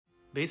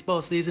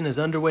Baseball season is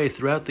underway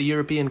throughout the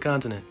European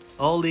continent.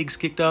 All leagues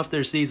kicked off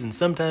their season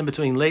sometime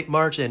between late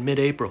March and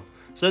mid-April,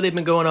 so they've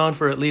been going on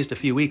for at least a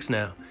few weeks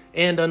now.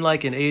 And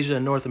unlike in Asia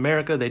and North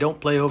America, they don't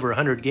play over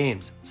 100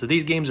 games, so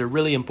these games are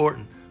really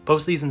important.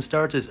 Postseason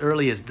starts as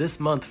early as this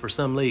month for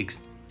some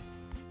leagues.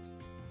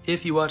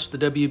 If you watched the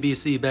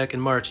WBC back in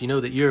March, you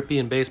know that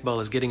European baseball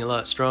is getting a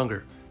lot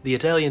stronger. The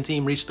Italian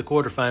team reached the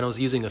quarterfinals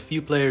using a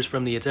few players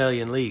from the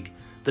Italian league.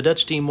 The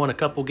Dutch team won a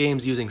couple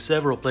games using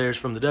several players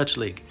from the Dutch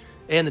league.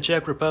 And the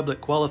Czech Republic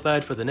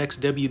qualified for the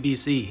next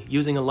WBC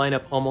using a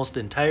lineup almost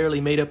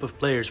entirely made up of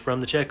players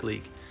from the Czech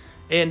league.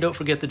 And don't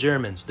forget the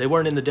Germans. They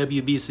weren't in the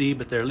WBC,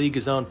 but their league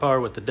is on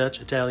par with the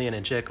Dutch, Italian,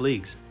 and Czech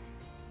leagues.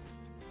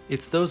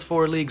 It's those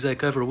four leagues I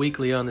cover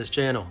weekly on this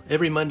channel.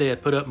 Every Monday I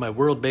put up my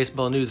World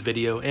Baseball News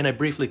video, and I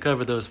briefly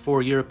cover those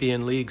four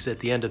European leagues at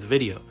the end of the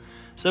video.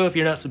 So if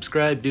you're not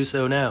subscribed, do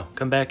so now.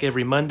 Come back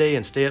every Monday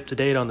and stay up to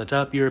date on the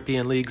top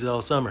European leagues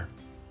all summer.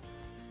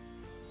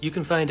 You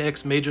can find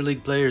ex-Major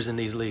League players in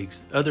these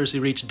leagues, others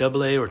who reach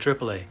AA or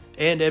AAA,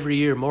 and every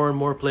year more and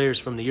more players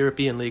from the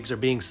European leagues are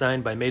being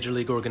signed by Major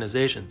League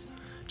organizations.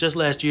 Just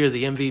last year,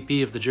 the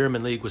MVP of the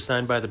German league was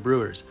signed by the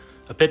Brewers.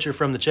 A pitcher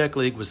from the Czech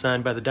league was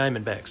signed by the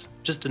Diamondbacks,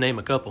 just to name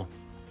a couple.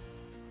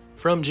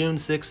 From June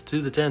 6th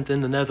to the 10th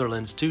in the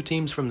Netherlands, two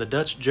teams from the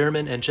Dutch,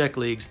 German, and Czech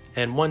leagues,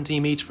 and one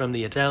team each from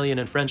the Italian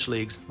and French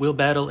leagues, will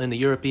battle in the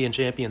European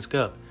Champions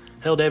Cup,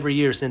 held every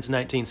year since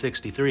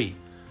 1963.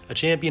 A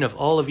champion of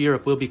all of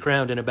Europe will be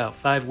crowned in about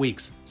 5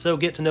 weeks, so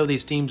get to know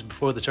these teams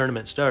before the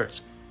tournament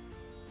starts.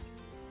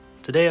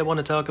 Today I want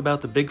to talk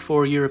about the Big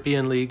Four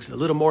European leagues a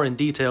little more in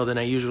detail than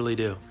I usually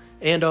do,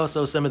 and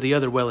also some of the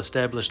other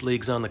well-established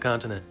leagues on the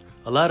continent.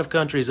 A lot of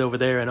countries over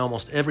there, and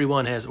almost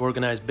everyone has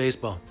organized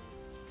baseball.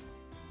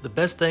 The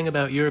best thing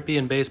about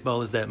European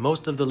baseball is that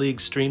most of the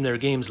leagues stream their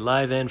games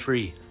live and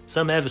free.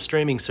 Some have a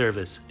streaming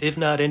service. If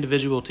not,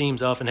 individual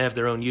teams often have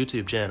their own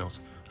YouTube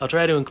channels. I'll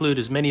try to include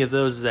as many of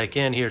those as I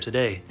can here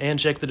today, and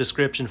check the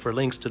description for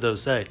links to those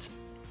sites.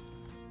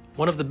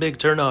 One of the big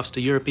turnoffs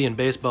to European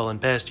baseball in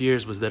past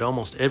years was that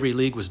almost every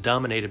league was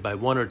dominated by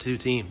one or two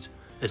teams.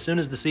 As soon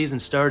as the season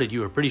started,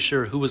 you were pretty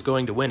sure who was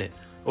going to win it,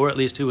 or at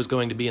least who was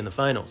going to be in the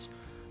finals.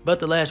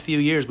 But the last few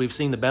years we've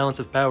seen the balance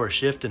of power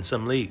shift in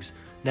some leagues.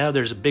 Now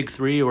there's a Big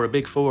Three or a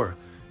Big Four,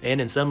 and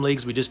in some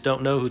leagues we just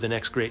don't know who the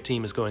next great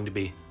team is going to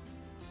be.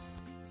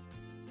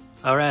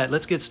 Alright,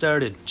 let's get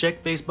started.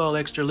 Czech Baseball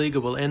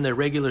Extraliga will end their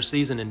regular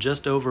season in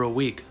just over a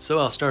week, so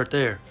I'll start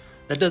there.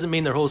 That doesn't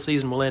mean their whole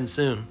season will end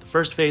soon. The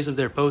first phase of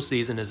their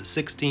postseason is a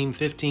 16,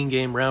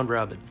 15-game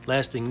round-robin,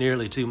 lasting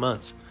nearly 2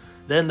 months.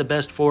 Then the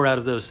best 4 out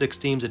of those 6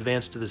 teams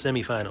advance to the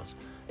semifinals,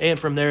 and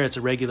from there it's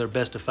a regular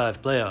best-of-5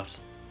 playoffs.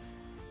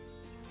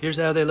 Here's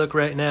how they look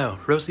right now.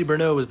 Rossi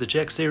Brno was the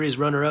Czech Series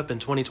runner-up in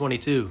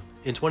 2022.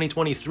 In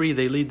 2023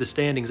 they lead the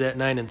standings at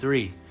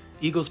 9-3.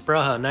 Eagles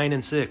Praha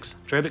 9-6,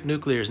 Trebek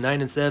Nuclears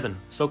 9-7,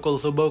 Sokol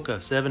Hluboka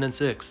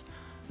 7-6.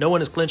 No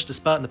one has clinched a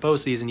spot in the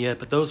postseason yet,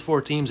 but those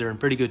 4 teams are in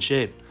pretty good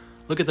shape.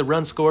 Look at the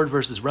runs scored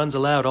versus runs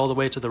allowed all the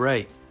way to the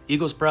right.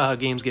 Eagles Praha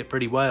games get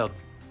pretty wild.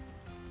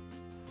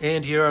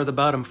 And here are the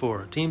bottom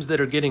 4, teams that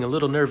are getting a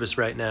little nervous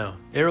right now.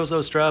 Eros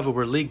Ostrava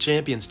were league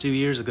champions 2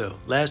 years ago.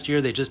 Last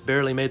year they just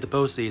barely made the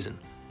postseason.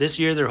 This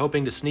year they're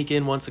hoping to sneak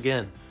in once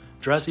again.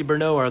 Rossi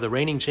Brno are the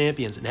reigning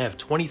champions and have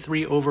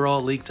 23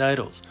 overall league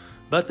titles.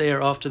 But they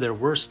are off to their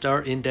worst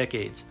start in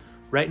decades.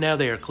 Right now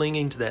they are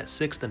clinging to that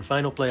 6th and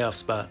final playoff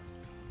spot.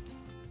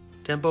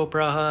 Tempo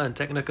Praha and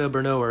Technika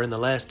Brno are in the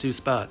last 2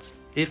 spots.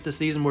 If the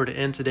season were to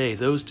end today,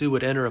 those two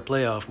would enter a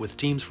playoff with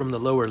teams from the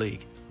lower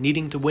league,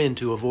 needing to win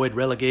to avoid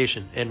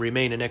relegation and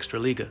remain in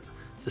Extraliga.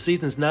 The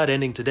season's not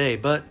ending today,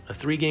 but a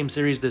 3-game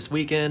series this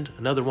weekend,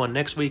 another one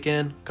next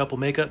weekend, a couple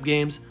makeup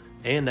games,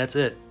 and that's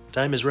it.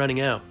 Time is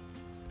running out.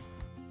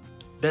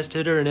 Best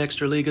hitter in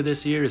Extraliga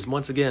this year is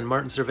once again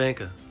Martin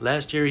Cervenka.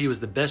 Last year he was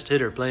the best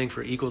hitter playing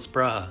for Eagles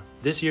Praha.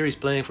 This year he's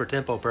playing for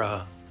Tempo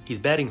Praha. He's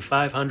batting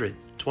 .500,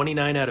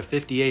 29 out of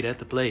 58 at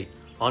the plate.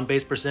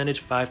 On-base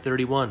percentage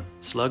 .531,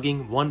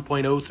 slugging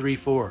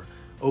 .1.034,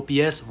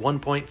 OPS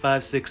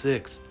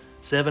 .1.566,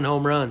 7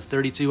 home runs,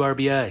 32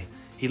 RBI.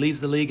 He leads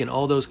the league in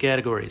all those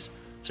categories.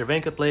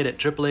 Cervenka played at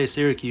AAA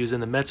Syracuse in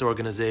the Mets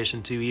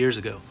organization 2 years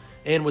ago,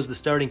 and was the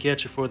starting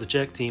catcher for the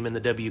Czech team in the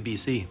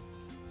WBC.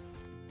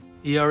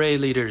 ERA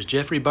leaders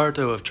Jeffrey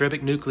Barto of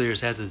Trebek Nuclears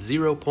has a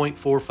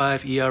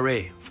 0.45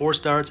 ERA, 4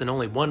 starts and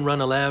only 1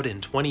 run allowed in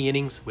 20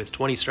 innings with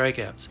 20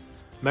 strikeouts.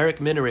 Marek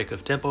Minarik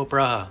of Tempo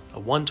Praha, a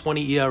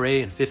 1.20 ERA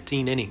in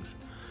 15 innings.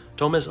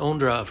 Tomas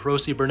Ondra of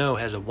Rossi Brno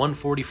has a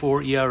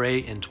 1.44 ERA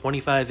in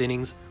 25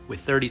 innings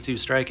with 32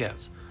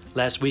 strikeouts.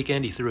 Last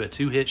weekend he threw a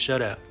 2-hit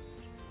shutout.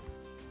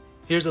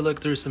 Here's a look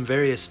through some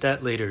various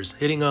stat leaders,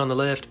 hitting on the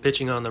left,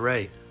 pitching on the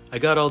right. I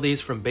got all these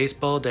from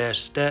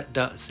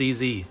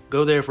baseball-stat.cz.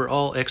 Go there for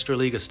all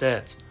Extraliga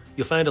stats.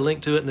 You'll find a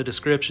link to it in the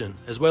description,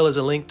 as well as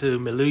a link to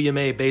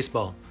Milujeme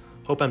Baseball.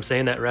 Hope I'm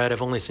saying that right,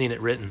 I've only seen it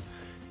written.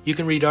 You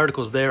can read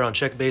articles there on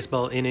Czech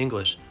Baseball in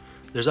English.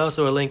 There's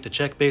also a link to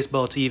Czech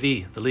Baseball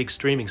TV, the league's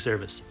streaming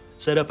service.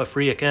 Set up a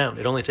free account,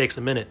 it only takes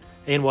a minute,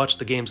 and watch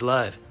the games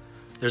live.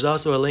 There's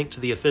also a link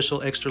to the official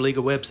Extraliga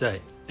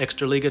website,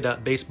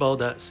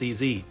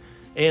 extraliga.baseball.cz,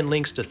 and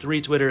links to 3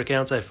 Twitter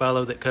accounts I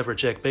follow that cover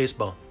Czech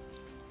baseball.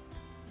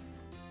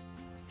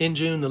 In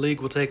June, the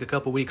league will take a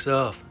couple weeks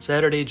off.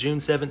 Saturday, June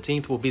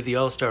 17th will be the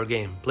All-Star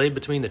game, played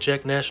between the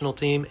Czech national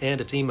team and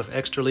a team of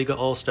Extraliga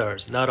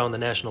All-Stars, not on the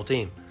national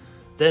team.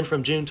 Then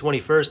from June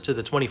 21st to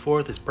the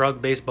 24th is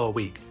Prague Baseball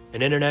Week,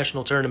 an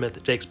international tournament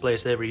that takes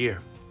place every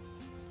year.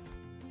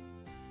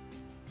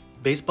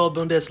 Baseball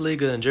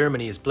Bundesliga in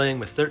Germany is playing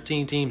with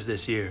 13 teams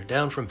this year,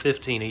 down from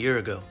 15 a year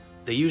ago.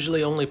 They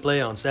usually only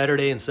play on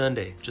Saturday and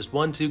Sunday, just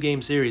 1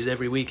 2-game series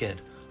every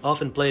weekend,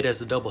 often played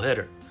as a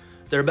doubleheader.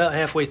 They're about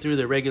halfway through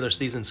their regular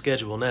season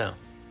schedule now.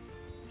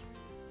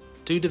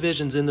 2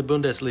 divisions in the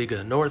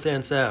Bundesliga, North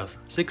and South,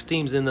 6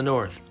 teams in the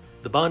North.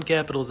 The Bonn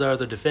Capitals are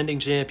the defending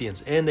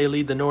champions, and they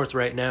lead the North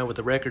right now with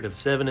a record of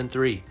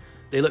 7-3.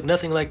 They look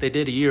nothing like they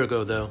did a year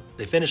ago though.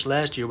 They finished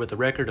last year with a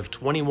record of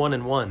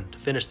 21-1 to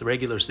finish the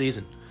regular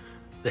season.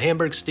 The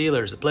Hamburg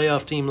Steelers, a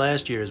playoff team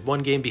last year, is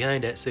 1 game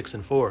behind at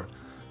 6-4.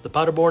 The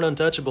Paderborn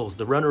Untouchables,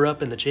 the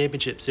runner-up in the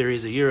championship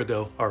series a year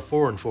ago, are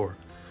 4-4.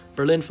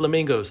 Berlin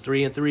Flamingos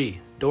 3-3,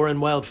 Doran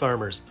Wild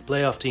Farmers, a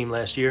playoff team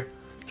last year,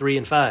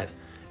 3-5,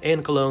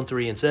 and Cologne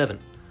 3-7.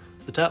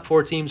 The top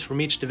 4 teams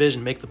from each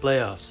division make the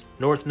playoffs.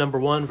 North number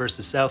 1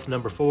 versus South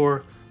number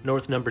 4,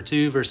 North number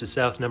 2 versus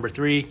South number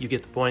 3, you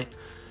get the point.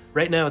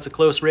 Right now it's a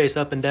close race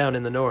up and down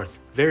in the North,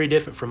 very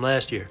different from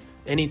last year.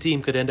 Any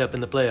team could end up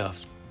in the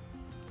playoffs.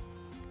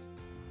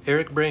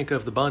 Eric Brank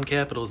of the Bonn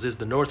Capitals is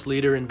the North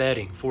leader in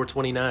batting,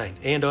 429,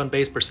 and on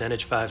base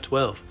percentage,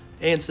 512.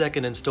 And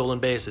second in stolen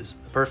bases,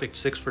 a perfect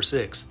 6 for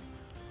 6.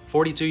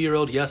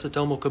 42-year-old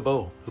Yasutomo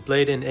Kubo, who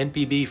played in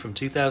NPB from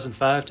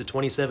 2005 to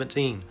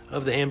 2017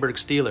 of the Hamburg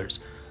Steelers,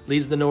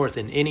 leads the North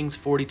in innings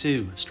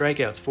 42,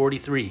 strikeouts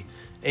 43,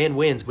 and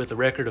wins with a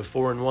record of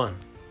 4-1.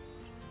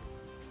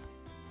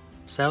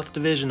 South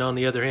Division, on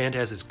the other hand,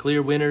 has its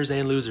clear winners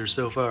and losers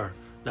so far.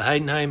 The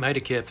Heidenheim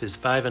Heidekep is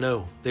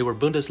 5-0. They were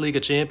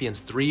Bundesliga champions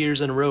 3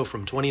 years in a row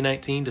from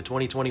 2019 to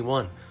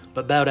 2021,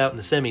 but bowed out in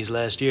the semis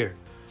last year.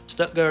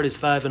 Stuttgart is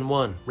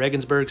 5-1,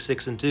 Regensburg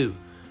 6-2.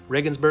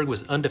 Regensburg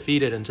was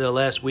undefeated until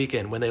last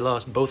weekend when they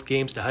lost both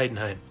games to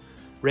Heidenheim.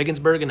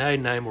 Regensburg and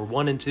Heidenheim were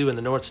 1-2 in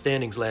the North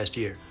standings last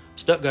year.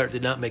 Stuttgart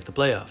did not make the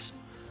playoffs.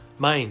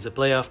 Mainz, a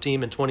playoff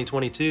team in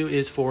 2022,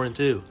 is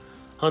 4-2.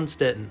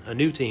 Hunstetten, a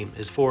new team,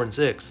 is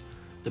 4-6.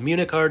 The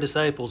Munich Hard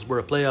Disciples were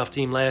a playoff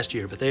team last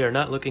year, but they are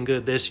not looking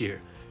good this year.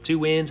 2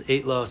 wins,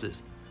 8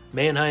 losses.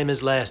 Mannheim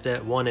is last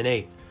at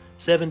 1-8.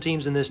 7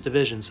 teams in this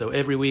division, so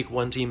every week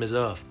 1 team is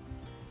off.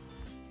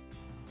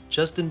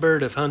 Justin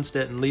Bird of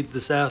Hunstetten leads the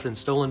South in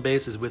stolen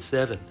bases with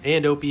 7,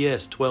 and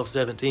OPS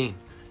 1217.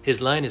 His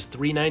line is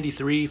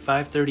 .393,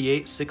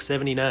 .538,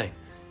 .679.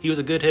 He was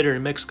a good hitter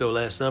in Mexico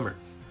last summer.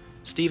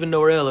 Stephen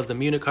Norell of the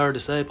Munich Hard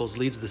Disciples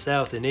leads the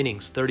South in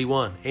innings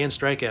 31 and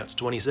strikeouts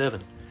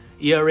 27.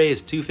 ERA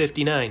is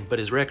 .259, but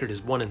his record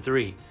is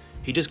 1-3.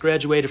 He just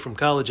graduated from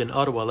college in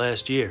Ottawa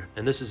last year,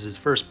 and this is his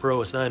first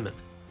pro assignment.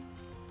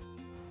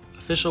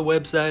 Official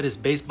website is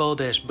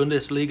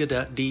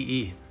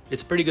baseball-bundesliga.de.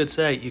 It's a pretty good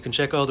site. You can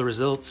check all the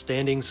results,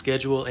 standings,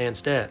 schedule, and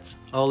stats.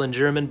 All in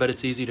German, but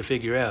it's easy to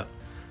figure out.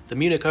 The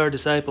Munich Hard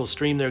Disciples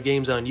stream their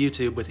games on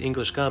YouTube with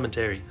English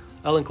commentary.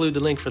 I'll include the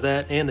link for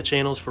that and the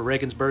channels for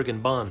Regensburg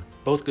and Bonn,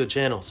 both good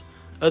channels.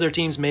 Other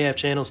teams may have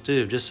channels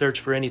too, just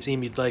search for any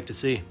team you'd like to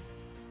see.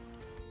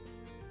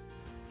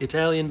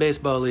 Italian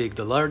Baseball League,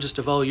 the largest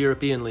of all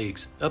European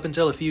leagues. Up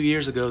until a few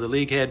years ago, the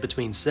league had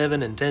between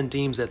 7 and 10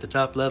 teams at the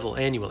top level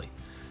annually.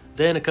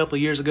 Then a couple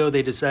years ago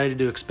they decided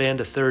to expand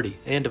to 30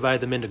 and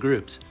divide them into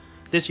groups.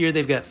 This year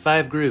they've got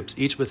 5 groups,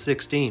 each with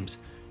 6 teams.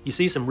 You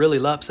see some really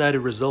lopsided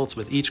results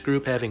with each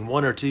group having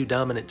 1 or 2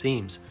 dominant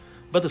teams.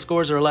 But the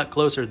scores are a lot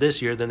closer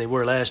this year than they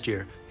were last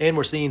year, and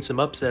we're seeing some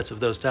upsets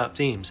of those top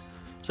teams.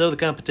 So the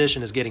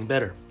competition is getting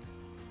better.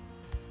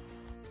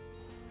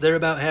 They're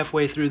about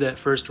halfway through that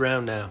first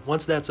round now.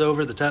 Once that's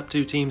over, the top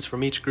 2 teams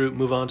from each group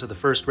move on to the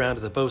first round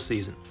of the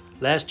postseason.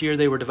 Last year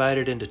they were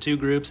divided into 2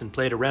 groups and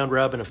played a round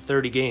robin of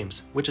 30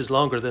 games, which is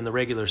longer than the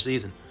regular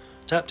season.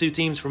 Top 2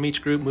 teams from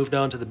each group moved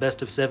on to the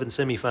best of 7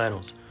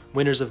 semifinals.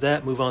 Winners of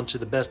that move on to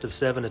the best of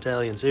 7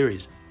 Italian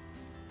series.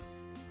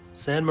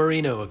 San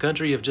Marino, a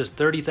country of just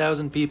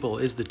 30,000 people,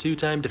 is the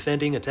 2-time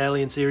defending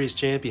Italian series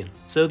champion.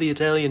 So the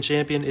Italian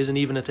champion isn't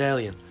even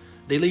Italian.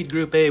 They lead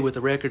Group A with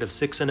a record of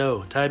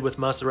 6-0, tied with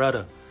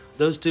Macerata.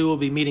 Those 2 will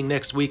be meeting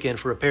next weekend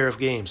for a pair of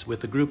games, with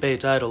the Group A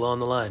title on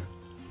the line.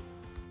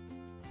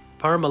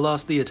 Parma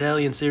lost the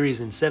Italian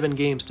series in 7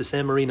 games to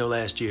San Marino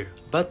last year,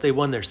 but they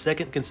won their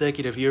 2nd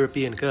consecutive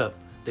European Cup.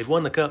 They've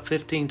won the Cup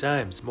 15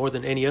 times, more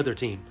than any other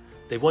team.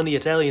 They've won the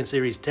Italian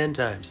series 10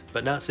 times,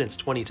 but not since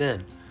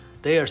 2010.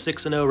 They are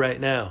 6-0 right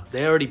now.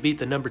 They already beat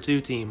the number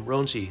 2 team,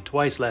 Ronchi,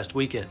 twice last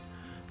weekend.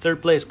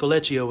 3rd place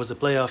Collecchio was a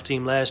playoff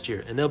team last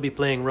year, and they'll be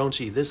playing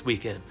Ronchi this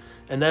weekend,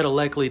 and that'll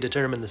likely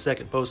determine the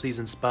 2nd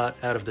postseason spot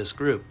out of this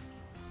group.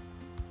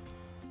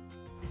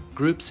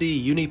 Group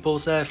C,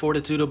 Unipolsai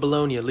Fortitudo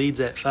Bologna leads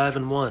at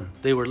 5-1.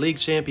 They were league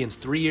champions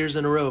 3 years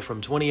in a row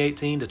from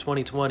 2018 to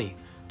 2020.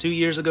 2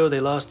 years ago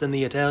they lost in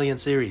the Italian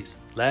Series.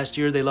 Last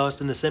year they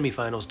lost in the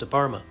semifinals to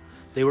Parma.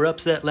 They were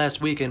upset last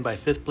weekend by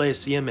 5th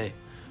place Sieme.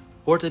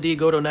 Orta di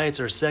Godo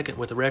Knights are second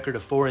with a record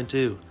of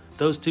 4-2.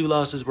 Those 2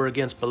 losses were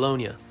against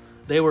Bologna.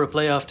 They were a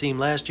playoff team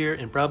last year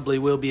and probably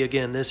will be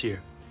again this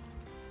year.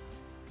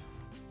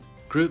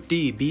 Group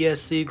D,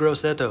 BSC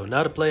Grosseto,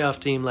 not a playoff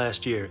team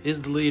last year,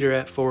 is the leader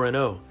at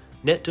 4-0.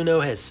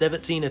 Nettuno has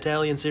 17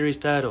 Italian Series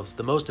titles,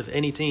 the most of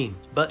any team,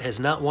 but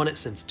has not won it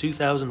since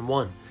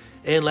 2001.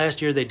 And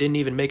last year they didn't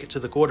even make it to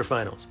the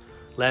quarterfinals.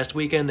 Last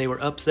weekend they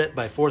were upset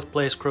by 4th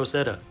place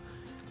Crosetta.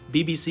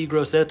 BBC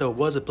Grosseto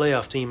was a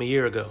playoff team a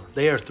year ago.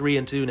 They are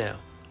 3-2 now.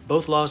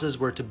 Both losses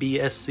were to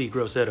BSC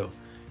Grosseto.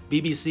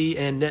 BBC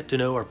and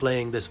Nettuno are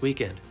playing this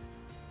weekend.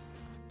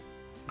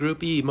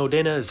 Group E,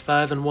 Modena is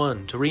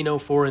 5-1, Torino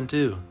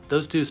 4-2.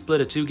 Those 2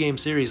 split a 2-game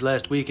series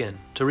last weekend.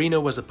 Torino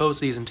was a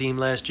postseason team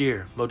last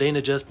year.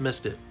 Modena just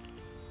missed it.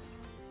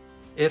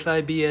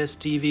 FIBS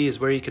TV is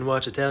where you can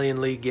watch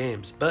Italian League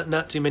games, but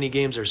not too many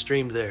games are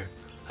streamed there.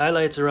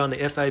 Highlights are on the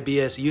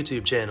FIBS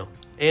YouTube channel,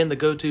 and the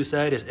go-to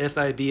site is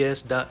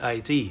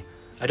fibs.it.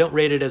 I don't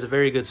rate it as a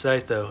very good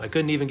site though. I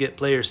couldn't even get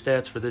player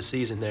stats for this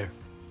season there.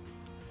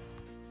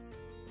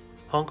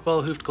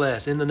 Honkbal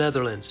Hoofdklasse in the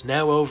Netherlands,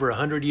 now over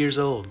 100 years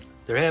old.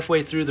 They're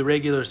halfway through the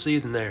regular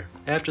season there.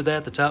 After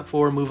that, the top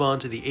 4 move on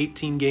to the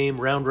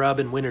 18-game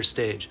round-robin winners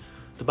stage.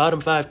 The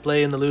bottom 5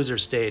 play in the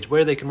losers stage,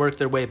 where they can work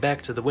their way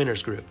back to the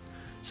winners group.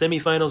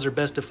 Semifinals are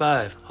best of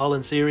 5.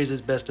 Holland Series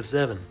is best of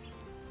 7.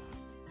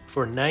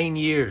 For 9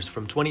 years,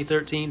 from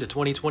 2013 to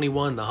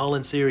 2021, the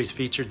Holland Series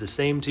featured the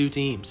same 2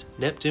 teams,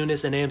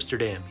 Neptunus and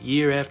Amsterdam,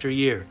 year after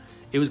year.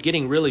 It was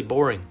getting really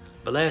boring,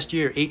 but last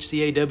year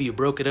HCAW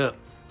broke it up.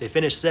 They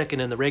finished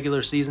second in the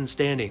regular season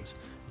standings,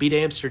 beat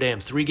Amsterdam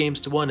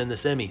 3-1 in the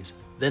semis,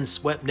 then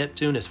swept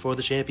Neptunus for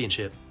the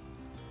championship.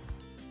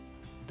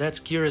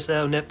 That's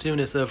Curaçao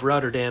Neptunus of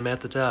Rotterdam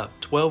at the top,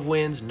 12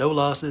 wins, no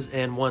losses,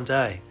 and 1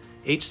 tie.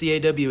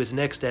 HCAW is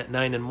next at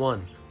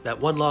 9-1. That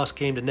 1 loss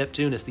came to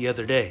Neptunus the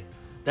other day.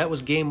 That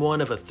was game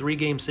 1 of a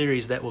 3-game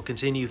series that will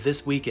continue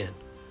this weekend.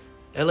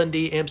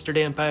 L&D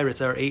Amsterdam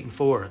Pirates are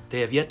 8-4.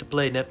 They have yet to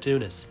play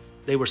Neptunus.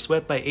 They were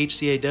swept by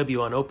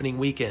HCAW on opening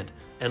weekend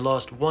and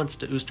lost once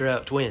to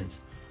Oosterhout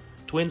Twins.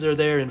 Twins are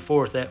there in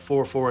 4th at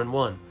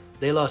 4-4-1.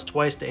 They lost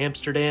twice to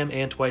Amsterdam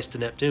and twice to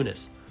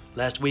Neptunus.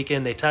 Last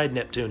weekend they tied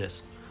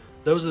Neptunus.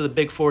 Those are the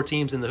big 4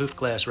 teams in the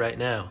Hoofdklasse right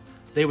now.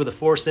 They were the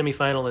 4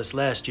 semifinalists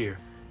last year,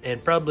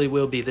 and probably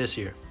will be this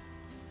year.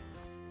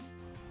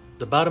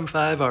 The bottom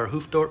 5 are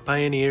Hoofddorp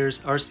Pioneers,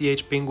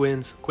 RCH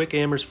Penguins, Quick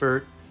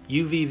Amersfoort,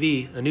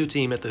 UVV, a new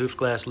team at the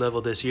Hoofdklasse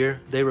level this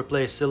year. They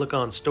replaced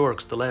Silicon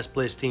Storks, the last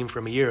place team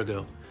from a year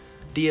ago.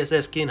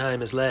 DSS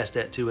Kinheim is last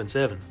at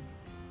 2-7.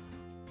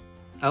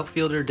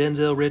 Outfielder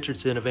Denzel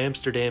Richardson of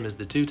Amsterdam is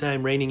the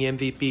 2-time reigning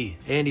MVP,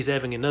 and he's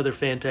having another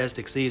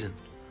fantastic season.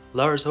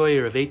 Lars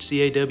Hoyer of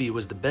HCAW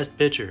was the best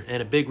pitcher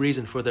and a big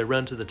reason for their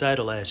run to the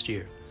title last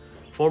year.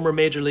 Former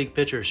Major League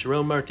pitcher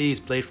Sharon Martins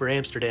played for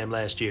Amsterdam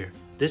last year.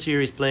 This year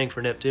he's playing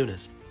for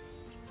Neptunus.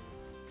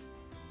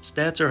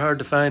 Stats are hard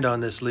to find on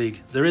this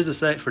league. There is a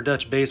site for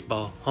Dutch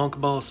baseball,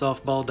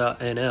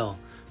 honkbalsoftbal.nl,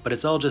 but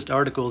it's all just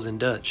articles in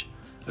Dutch.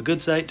 A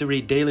good site to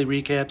read daily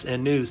recaps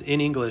and news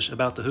in English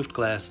about the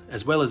Hoofdklasse,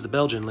 as well as the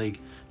Belgian League.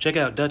 Check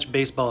out Dutch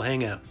Baseball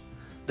Hangout.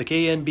 The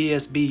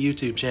KNBSB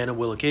YouTube channel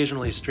will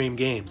occasionally stream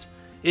games.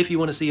 If you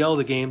want to see all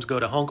the games, go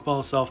to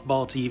Honkbal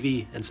Softball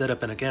TV and set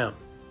up an account.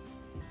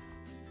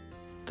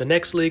 The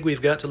next league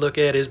we've got to look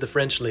at is the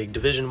French League,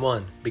 Division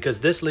 1, because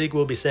this league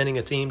will be sending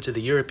a team to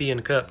the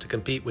European Cup to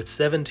compete with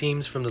 7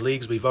 teams from the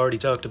leagues we've already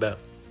talked about.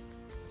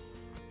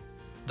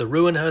 The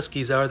Rouen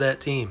Huskies are that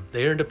team.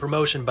 They earned a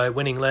promotion by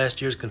winning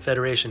last year's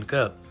Confederation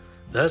Cup.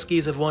 The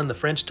Huskies have won the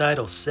French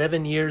title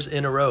 7 years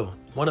in a row,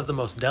 one of the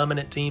most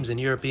dominant teams in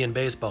European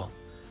baseball.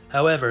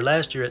 However,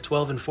 last year at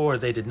 12-4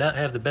 they did not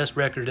have the best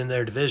record in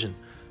their division,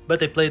 but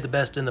they played the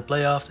best in the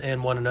playoffs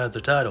and won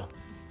another title.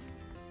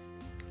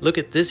 Look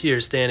at this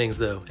year's standings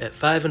though. At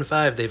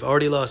 5-5 they've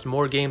already lost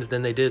more games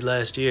than they did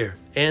last year,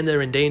 and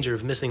they're in danger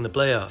of missing the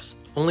playoffs.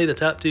 Only the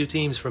top 2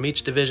 teams from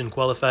each division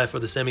qualify for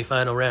the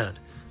semifinal round.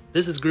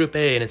 This is Group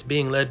A and it's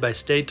being led by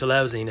Stade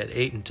Toulousain at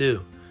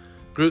 8-2.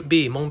 Group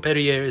B,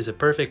 Montpellier is a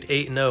perfect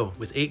 8-0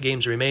 with 8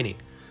 games remaining.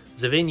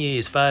 Savigny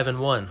is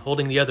 5-1,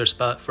 holding the other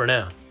spot for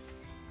now.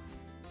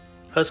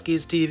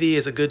 Huskies TV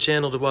is a good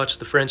channel to watch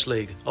the French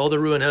League. All the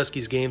Rouen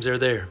Huskies games are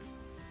there.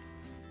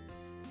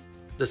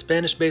 The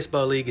Spanish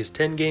Baseball League is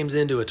 10 games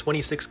into a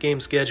 26-game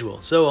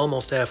schedule, so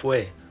almost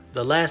halfway.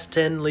 The last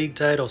 10 league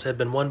titles have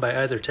been won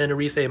by either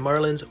Tenerife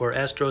Marlins or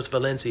Astros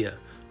Valencia.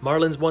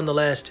 Marlins won the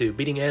last 2,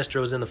 beating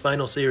Astros in the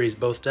final series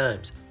both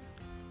times.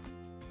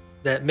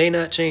 That may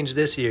not change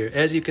this year.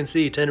 As you can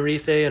see,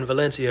 Tenerife and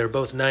Valencia are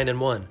both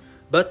 9-1.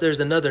 But there's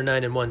another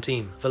 9-1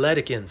 team,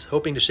 Valatikins,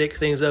 hoping to shake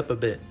things up a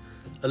bit.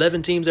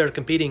 11 teams are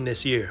competing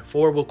this year.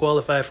 4 will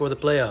qualify for the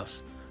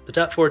playoffs. The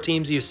top 4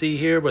 teams you see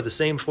here were the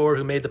same 4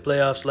 who made the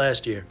playoffs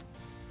last year.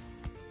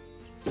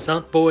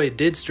 Saint Boy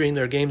did stream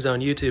their games on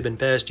YouTube in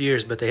past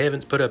years, but they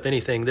haven't put up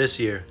anything this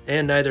year,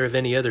 and neither have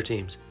any other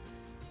teams.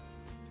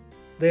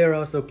 They are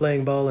also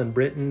playing ball in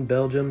Britain,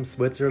 Belgium,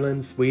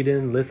 Switzerland,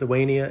 Sweden,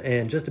 Lithuania,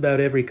 and just about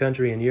every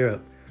country in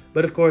Europe.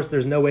 But of course,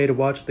 there's no way to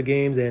watch the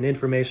games and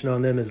information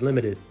on them is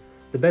limited.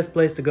 The best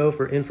place to go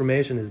for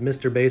information is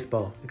Mr.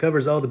 Baseball. It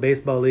covers all the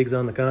baseball leagues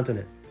on the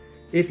continent.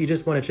 If you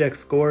just want to check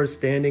scores,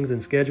 standings,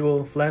 and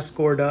schedule,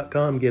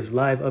 flashscore.com gives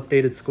live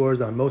updated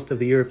scores on most of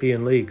the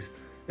European leagues,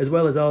 as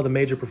well as all the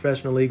major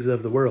professional leagues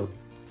of the world.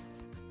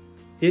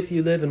 If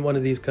you live in one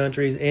of these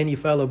countries and you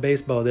follow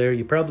baseball there,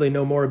 you probably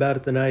know more about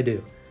it than I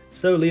do.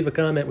 So leave a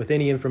comment with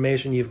any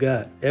information you've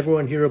got.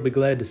 Everyone here will be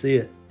glad to see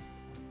it.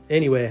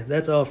 Anyway,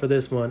 that's all for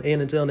this one,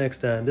 and until next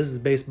time, this is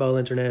Baseball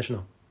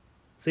International.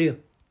 See ya.